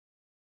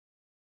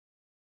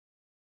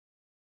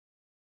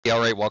All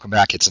right, welcome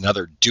back. It's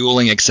another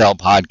Dueling Excel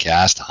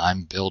podcast.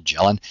 I'm Bill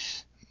Jellin.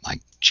 My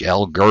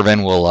Jell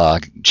Gervin will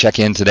check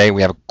in today.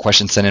 We have a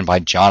question sent in by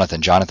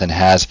Jonathan. Jonathan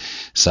has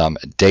some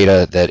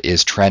data that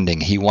is trending.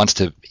 He wants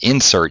to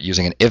insert,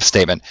 using an if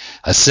statement,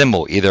 a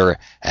symbol, either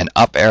an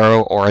up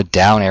arrow or a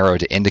down arrow,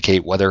 to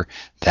indicate whether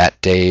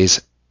that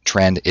day's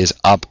trend is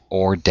up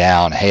or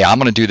down. Hey, I'm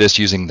going to do this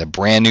using the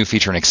brand new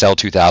feature in Excel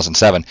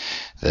 2007,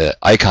 the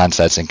icon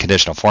sets in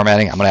conditional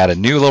formatting. I'm going to add a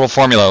new little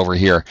formula over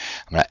here.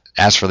 I'm going to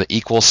ask for the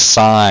equal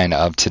sign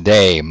of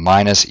today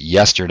minus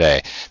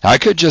yesterday. Now, I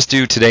could just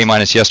do today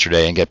minus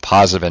yesterday and get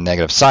positive and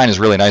negative. Sign is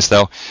really nice,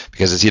 though,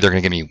 because it's either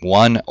going to give me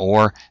 1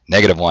 or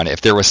 -1.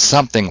 If there was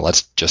something,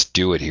 let's just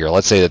do it here.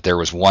 Let's say that there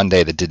was one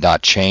day that did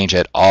not change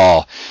at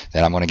all,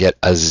 then I'm going to get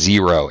a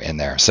 0 in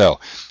there. So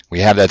we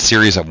have that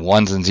series of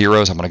 1s and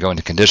 0s. I'm going to go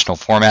into conditional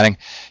formatting,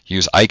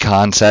 use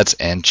icon sets,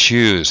 and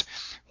choose.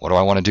 What do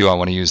I want to do? I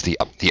want to use the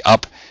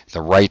up,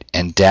 the right,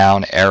 and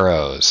down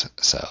arrows.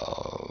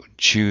 So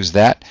choose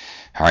that.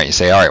 All right, you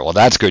say, all right, well,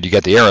 that's good. You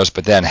get the arrows,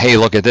 but then, hey,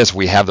 look at this.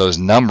 We have those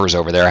numbers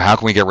over there. How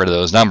can we get rid of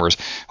those numbers?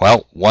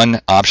 Well,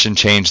 one option,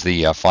 change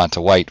the font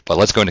to white, but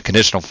let's go into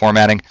conditional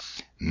formatting,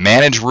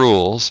 manage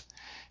rules,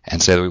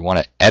 and say that we want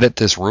to edit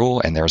this rule,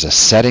 and there's a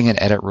setting in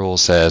edit rule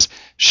says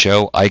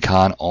show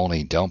icon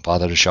only. Don't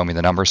bother to show me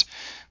the numbers.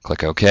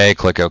 Click OK,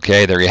 click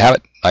OK. There you have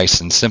it.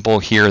 Nice and simple.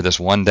 Here, this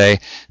one day,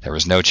 there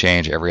was no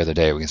change. Every other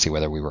day, we can see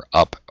whether we were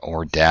up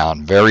or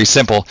down. Very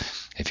simple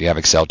if you have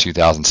Excel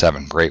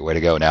 2007. Great way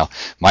to go. Now,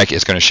 Mike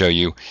is going to show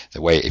you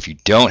the way, if you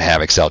don't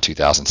have Excel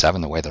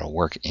 2007, the way that it'll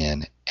work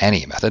in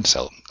any method.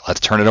 So let's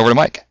turn it over to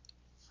Mike.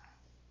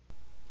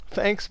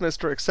 Thanks,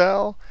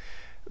 MrExcel.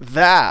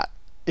 That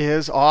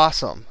is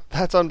awesome.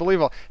 That's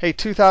unbelievable. Hey,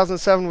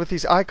 2007 with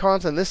these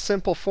icons and this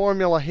simple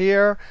formula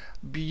here,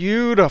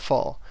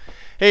 beautiful.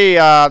 Hey,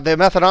 the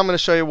method I'm going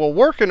to show you will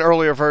work in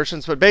earlier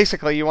versions, but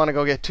basically you want to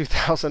go get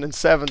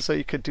 2007 so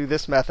you could do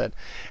this method.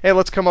 Hey,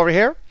 let's come over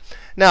here.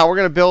 Now we're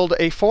going to build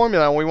a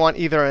formula, and we want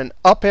either an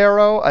up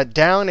arrow, a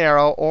down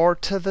arrow, or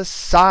to the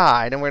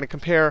side. And we're going to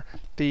compare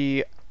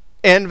the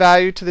end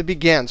value to the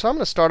begin. So I'm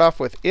going to start off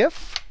with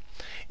if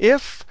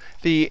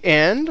the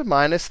end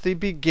minus the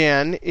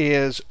begin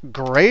is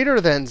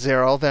greater than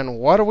 0, then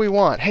what do we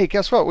want? Hey,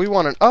 guess what? We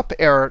want an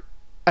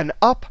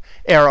up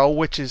arrow,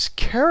 which is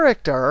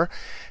character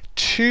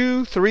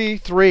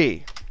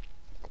 233.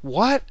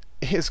 What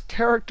is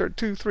character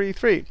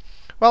 233?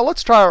 Well,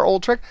 let's try our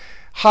old trick.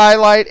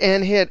 Highlight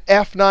and hit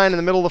F9 in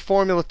the middle of the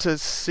formula to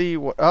see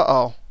what.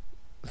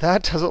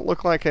 That doesn't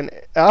look like an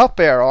up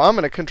arrow. I'm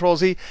going to Control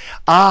Z.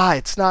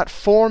 It's not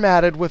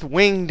formatted with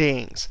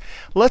wingdings.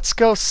 Let's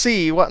go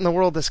see what in the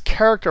world this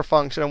character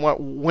function and what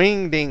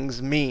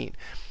wingdings mean.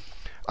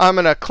 I'm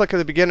going to click at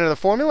the beginning of the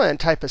formula and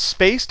type a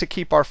space to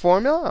keep our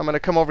formula. I'm going to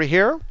come over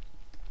here,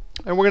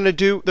 and we're going to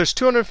do, there's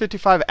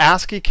 255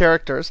 ASCII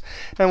characters,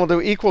 and we'll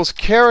do equals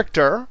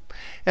character.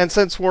 And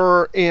since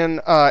we're in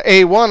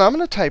A1, I'm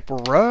going to type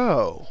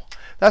row.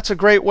 That's a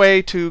great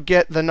way to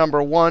get the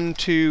number 1,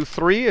 2,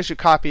 3 as you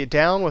copy it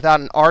down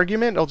without an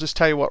argument. It'll just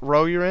tell you what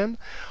row you're in.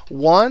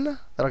 1,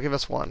 that'll give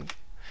us 1.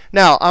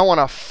 Now, I want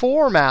to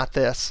format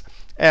this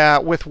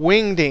with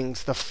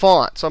wingdings, the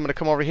font. So I'm going to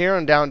come over here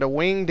and down to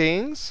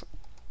wingdings.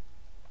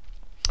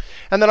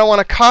 And then I want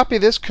to copy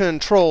this,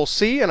 Control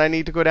C, and I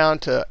need to go down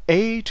to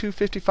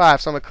A255.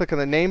 So I'm going to click in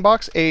the name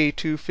box,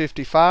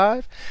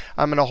 A255.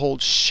 I'm going to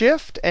hold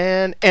Shift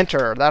and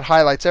Enter. That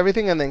highlights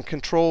everything, and then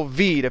Control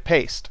V to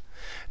paste.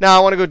 Now I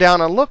want to go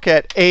down and look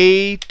at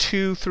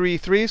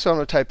A233. So I'm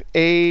going to type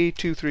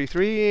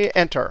A233,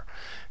 Enter.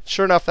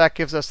 Sure enough, that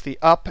gives us the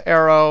up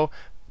arrow.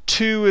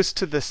 2 is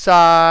to the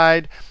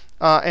side,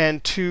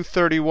 and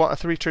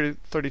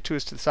 332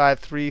 is to the side.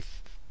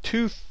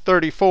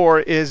 234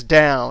 is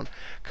down.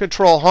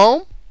 Control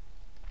Home.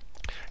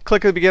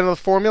 Click at the beginning of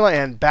the formula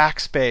and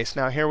backspace.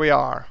 Now here we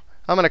are.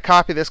 I'm going to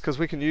copy this because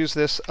we can use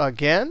this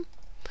again.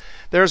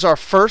 There's our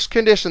first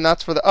condition.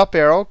 That's for the up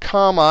arrow,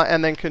 comma,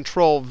 and then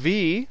Control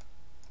V.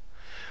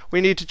 We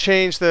need to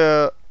change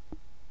the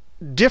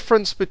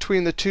difference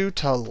between the two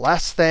to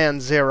less than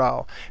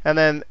 0. And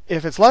then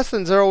if it's less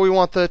than 0, we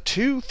want the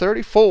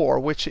 234,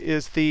 which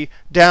is the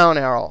down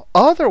arrow.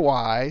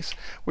 Otherwise,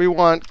 we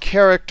want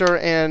character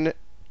and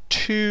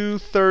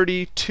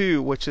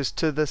 232, which is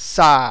to the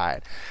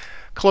side.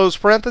 Close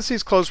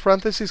parentheses, close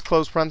parentheses,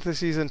 close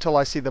parentheses until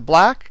I see the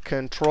black.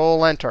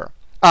 Control Enter.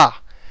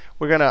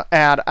 We're going to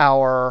add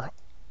our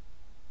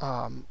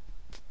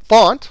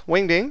font,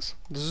 wingdings.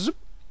 Zip.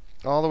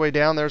 All the way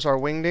down, there's our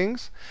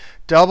wingdings.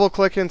 Double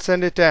click and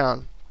send it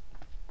down.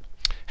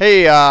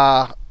 Hey,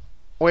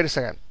 wait a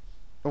second.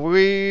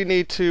 We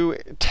need to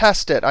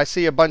test it. I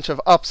see a bunch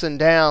of ups and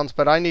downs,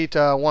 but I need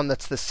one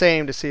that's the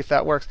same to see if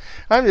that works.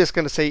 I'm just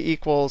going to say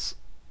equals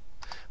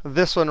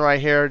this one right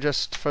here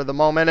just for the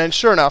moment. And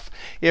sure enough,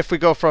 if we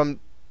go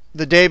from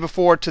the day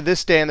before to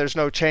this day and there's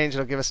no change,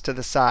 it'll give us to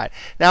the side.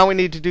 Now we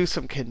need to do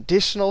some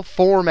conditional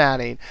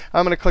formatting.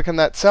 I'm going to click on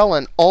that cell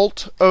and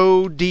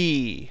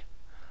Alt-O-D.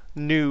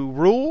 New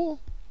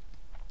rule.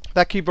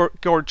 That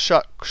keyboard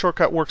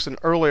shortcut works in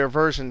earlier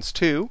versions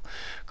too.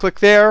 Click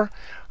there,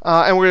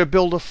 and we're going to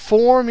build a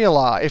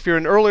formula. If you're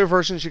in earlier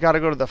versions, you got to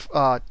go to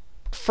the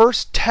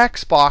first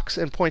text box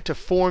and point to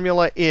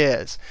formula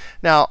is.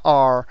 Now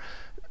our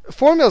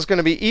formula is going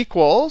to be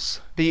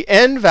equals the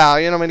n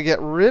value, and I'm going to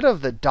get rid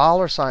of the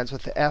dollar signs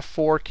with the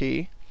F4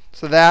 key.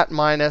 So that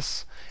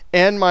minus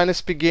n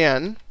minus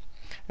begin,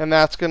 and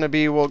that's going to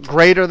be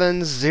greater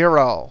than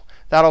 0.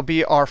 That'll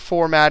be our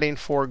formatting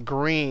for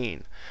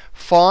green.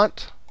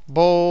 Font,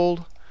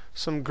 bold,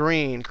 some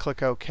green.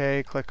 Click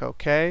OK, click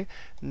OK.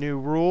 New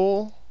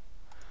rule.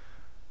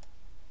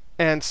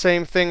 And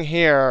same thing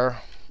here.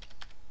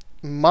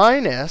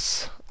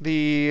 Minus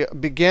the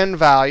begin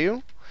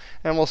value.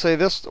 And we'll say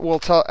this,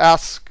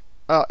 ask,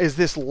 is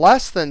this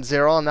less than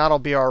 0? And that'll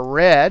be our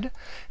red.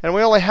 And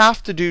we only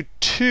have to do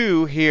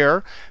 2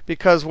 here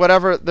because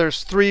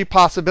there's 3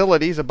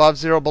 possibilities, above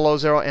 0, below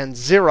 0, and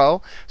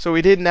 0. So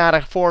we didn't add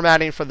a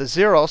formatting for the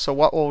 0. So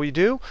what will we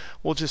do?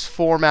 We'll just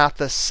format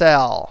the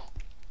cell.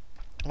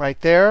 Right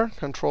there,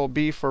 Control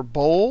B for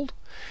bold.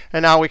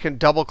 And now we can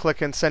double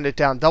click and send it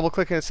down. Double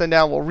click and send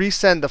down will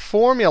resend the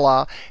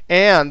formula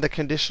and the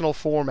conditional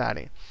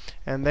formatting.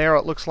 And there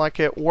it looks like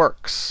it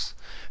works.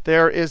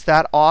 There is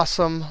that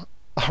awesome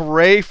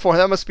array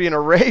that must be an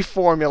array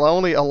formula.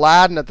 Only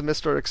Aladdin at the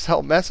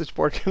MrExcel message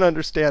board can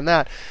understand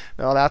that.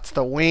 No, that's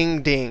the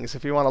wingdings.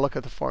 If you want to look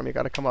at the form, you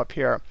got to come up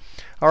here.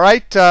 All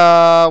right,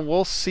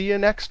 we'll see you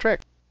next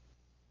trick.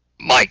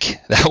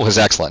 Mike, that was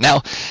excellent.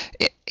 Now,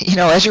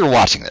 as you're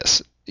watching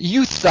this,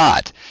 you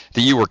thought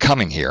that you were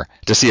coming here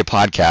to see a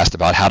podcast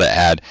about how to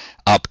add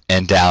up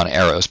and down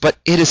arrows, but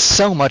it is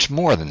so much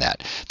more than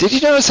that. Did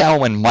you notice how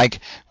when Mike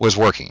was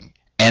working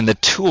and the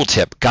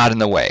tooltip got in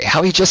the way,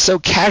 how he just so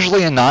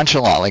casually and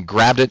nonchalantly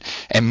grabbed it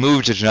and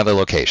moved it to another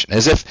location,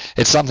 as if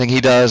it's something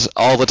he does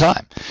all the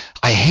time?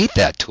 I hate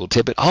that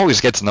tooltip. It always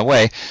gets in the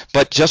way.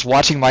 But just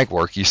watching Mike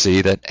work, you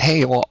see that,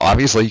 hey, well,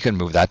 obviously you can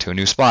move that to a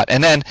new spot.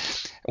 And then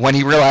when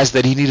he realized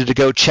that he needed to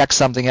go check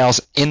something else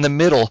in the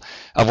middle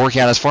of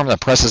working on his formula,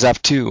 presses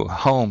F2,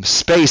 home,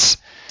 space.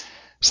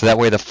 So that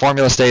way the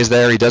formula stays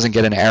there, he doesn't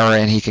get an error,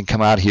 and he can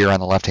come out here on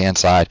the left-hand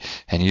side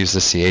and use the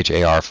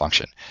CHAR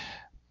function.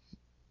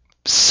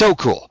 So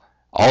cool.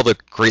 All the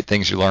great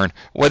things you learn,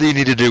 whether you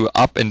need to do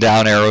up and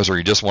down arrows or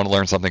you just want to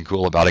learn something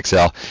cool about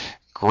Excel,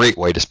 great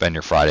way to spend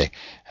your Friday.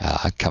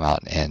 Come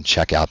out and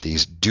check out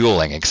these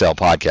Dueling Excel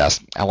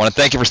podcasts. I want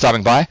to thank you for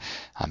stopping by.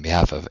 On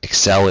behalf of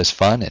Excel is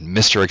Fun and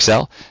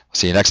MrExcel, we'll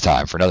see you next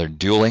time for another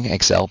Dueling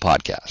Excel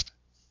podcast.